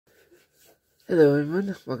Hello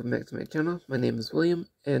everyone, welcome back to my channel. My name is William,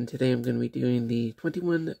 and today I'm going to be doing the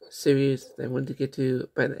 21 series that I wanted to get to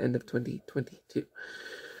by the end of 2022.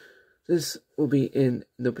 This will be in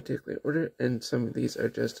no particular order, and some of these are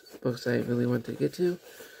just books I really want to get to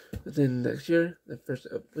within next year. The first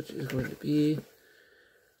of which is going to be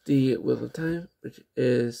The Wheel of Time, which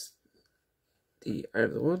is The Eye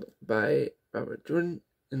of the World by Robert Jordan,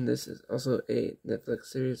 and this is also a Netflix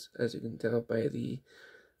series, as you can tell by the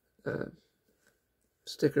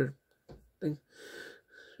sticker thing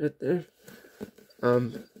right there.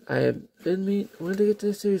 I have been wanting to get to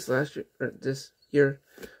this series last year, or this year,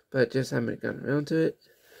 but just haven't gotten around to it.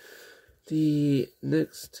 The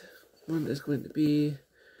next one is going to be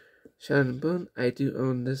Shadow and Bone. I do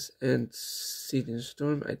own this and Siege and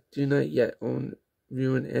Storm. I do not yet own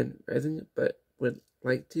Ruin and Rising, but would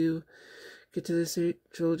like to get to this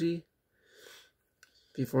trilogy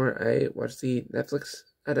before I watch the Netflix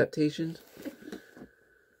adaptation.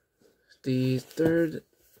 The third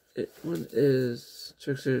one is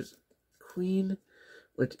Tricksters Queen,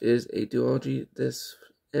 which is a duology. This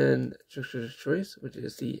and Trickster's Choice, which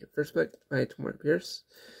is the first book by Tamora Pierce.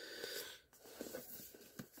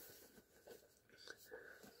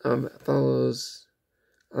 Follows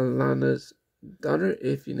Alana's daughter,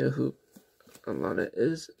 if you know who Alana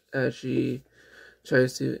is, as she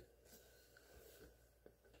tries to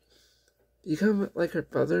become like her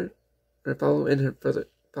father, or follow in her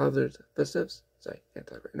father's footsteps. Sorry, can't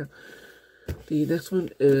talk right now. The next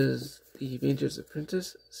one is the Ranger's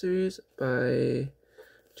Apprentice series by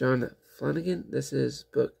John Flanagan. This is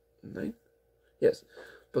book 9. Yes,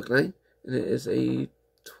 book 9. And it is a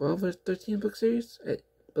 12 or 13 book series, I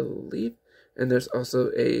believe. And there's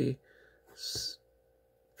also a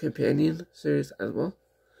companion series as well.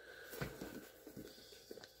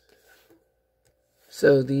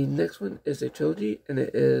 So the next one is a trilogy, and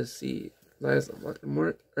it is the Lies of Locke,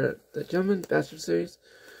 or the Gentleman Bastard series,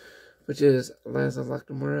 which is Lies of Locke,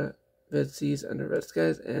 Red Seas Under Red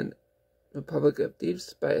Skies, and Republic of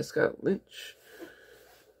Thieves by Scott Lynch.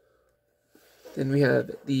 Then we have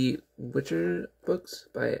the Witcher books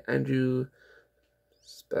by Andrew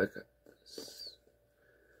Spellslinger.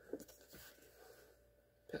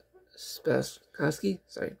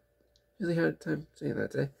 Sorry, really hard time saying that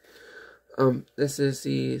today. This is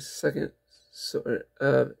the second sort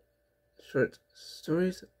of short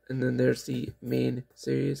stories, and then there's the main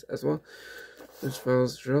series as well, which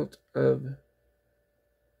follows Geralt of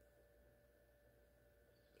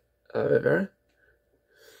Rivera,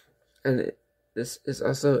 and this is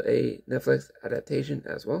also a Netflix adaptation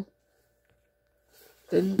as well.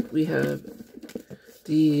 Then we have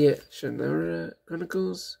the Shannara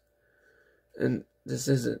Chronicles, and this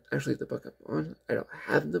isn't actually the book I'm on. I don't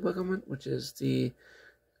have the book I'm on, which is the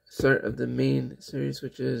start of the main series,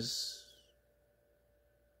 which is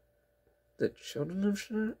The Children of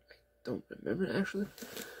Shannara. I don't remember actually.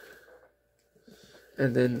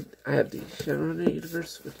 And then I have the Shadowhunter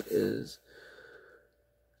universe, which is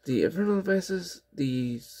the Infernal Devices,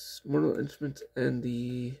 the Mortal Instruments, and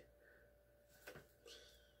the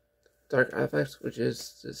Dark Artifacts,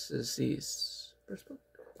 this is the first book.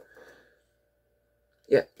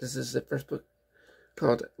 Yeah, this is the first book,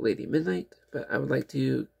 called Lady Midnight, but I would like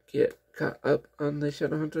to get caught up on the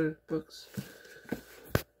Shadowhunter books.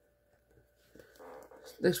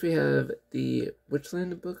 Next we have the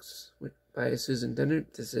Witchlands books by Susan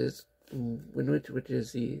Dennard. This is Windwitch, which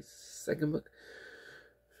is the second book.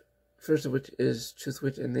 First of which is Truth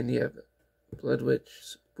Witch, and then you have Blood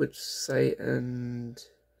Witch, Witch Sight, and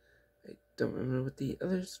I don't remember what the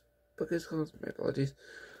other book is called. My apologies.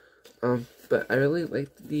 But I really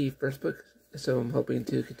liked the first book, so I'm hoping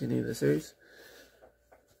to continue the series.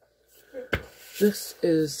 Next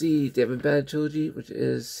is the daevabad trilogy, which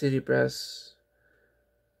is City Brass,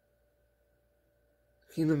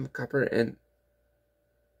 Kingdom of Copper, and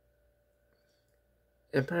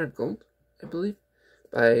Empire of Gold, I believe,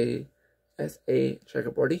 by S.A.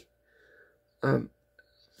 Chakraborty.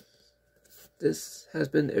 This has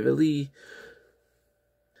been a really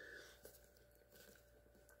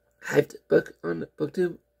hyped book on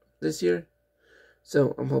BookTube this year,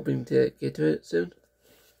 so I'm hoping to get to it soon.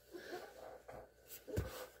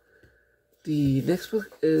 The next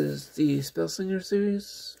book is the Spellslinger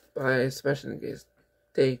series by Sebastian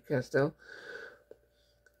de Castell.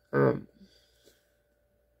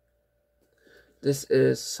 This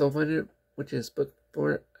is Soulfinder, which is book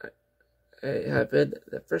 4. I have read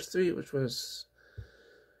the first 3, which was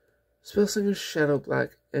Spellslinger, Shadow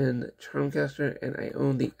Black, and Charmcaster, and I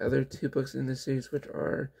own the other 2 books in this series, which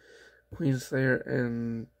are Queenslayer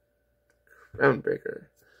and Crownbreaker.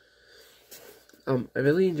 I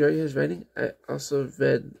really enjoy his writing. I also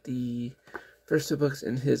read the first 2 books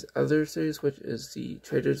in his other series, which is the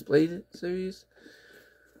Trader's Blade series,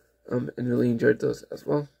 and really enjoyed those as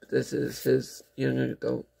well. This is his young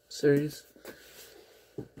adult series.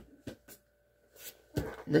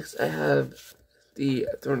 Next, I have the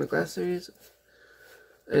Throne of Glass series,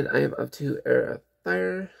 and I am up to Era of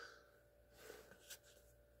Fire.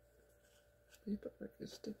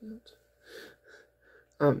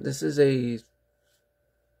 This is a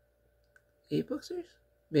 8-book series?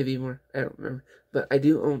 Maybe more, I don't remember. But I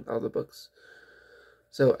do own all the books.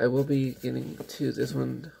 So I will be getting to this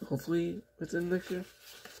one, hopefully, within next year.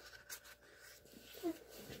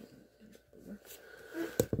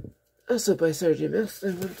 Also by Sarah J. Maas,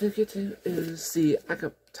 I want to get to is the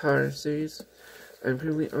ACOTAR series. I'm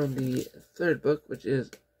currently on the 3rd book, which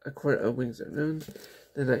is A Court of Wings Unknown.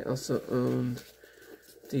 Then I also own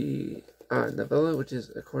the novella, which is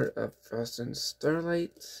A Court of Frost and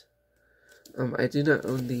Starlight. I do not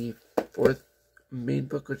own the 4th main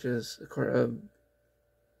book, which is A Court of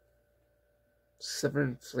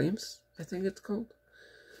Seven Flames, I think it's called.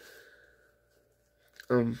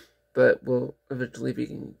 But we'll eventually be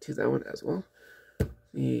getting to that one as well.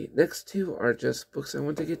 The next 2 are just books I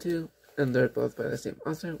want to get to, and they're both by the same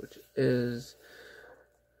author, which is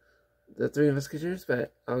The Three Musketeers by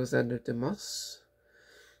Alexander Dumas,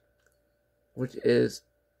 which is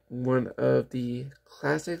one of the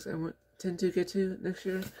classics I tend to get to next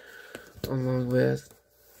year, along with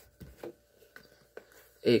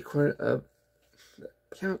A Court of the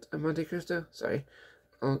Count of Monte Cristo,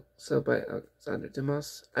 also by Alexander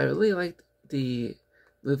Dumas. I really liked the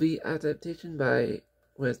movie adaptation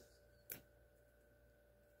with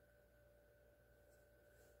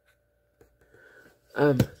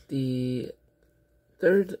the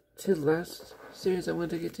 3rd to last series I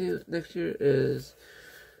want to get to next year is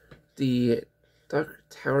the Dark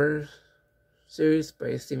Tower series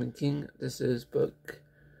by Stephen King. This is book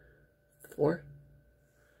 4,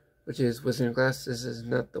 which is Wizard of Glass. This is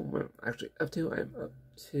not the one I'm actually up to. I'm up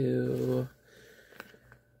to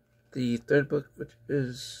the 3rd book, which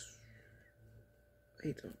is,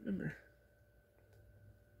 I don't remember.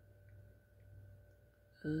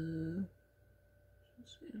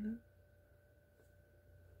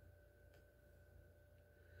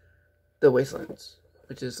 The Wastelands,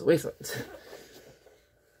 which is the Wastelands.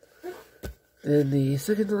 Then the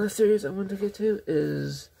 2nd to last series I want to get to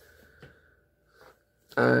is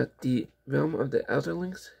the Realm of the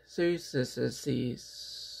Elderlings series. This is the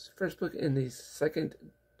 1st book in the 2nd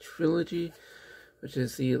trilogy, which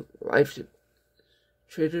is the Lifeship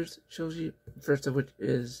Traders trilogy. First of which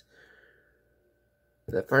is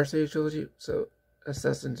the Farsight trilogy, so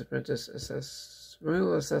Assassin's Apprentice,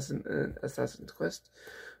 Royal Assassin, and Assassin's Quest,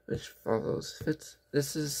 which follows Fitz.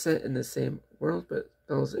 This is set in the same world, but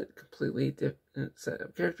follows a completely different set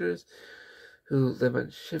of characters who live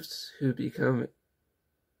on ships, who become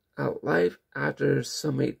alive after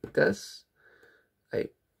soulmate deaths, I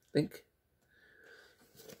think.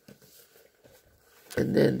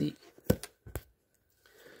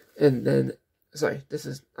 Sorry, this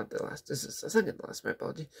is not the last, this is the 2nd to last, my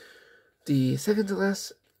apology. The 2nd to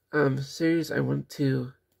last series I want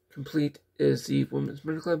to complete is the Women's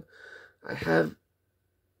Murder Club. I have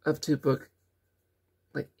up to book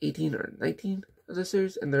like 18 or 19 of the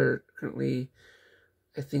series, and they're currently,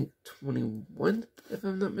 I think, 21, if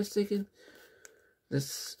I'm not mistaken.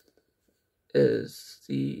 This is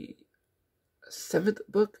the 7th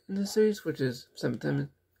book in the series, which is 7th,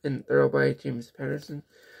 and they're all by James Patterson.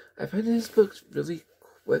 I find his books really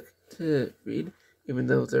quick to read, even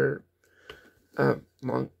though they're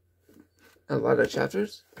long, a lot of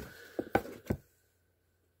chapters.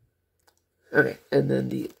 Okay, and then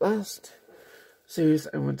the last series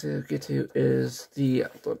I want to get to is the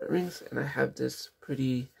Lord of the Rings, and I have this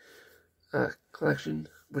pretty collection,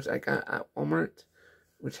 which I got at Walmart,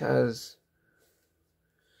 which has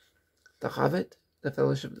The Hobbit, The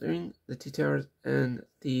Fellowship of the Ring, The Two Towers, and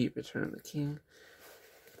The Return of the King.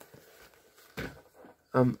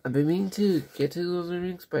 I've been meaning to get to Lord of the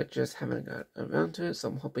Rings, but just haven't got around to it, so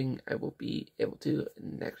I'm hoping I will be able to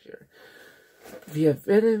next year. If you have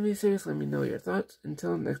read any of these series, let me know your thoughts.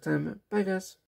 Until next time, bye guys.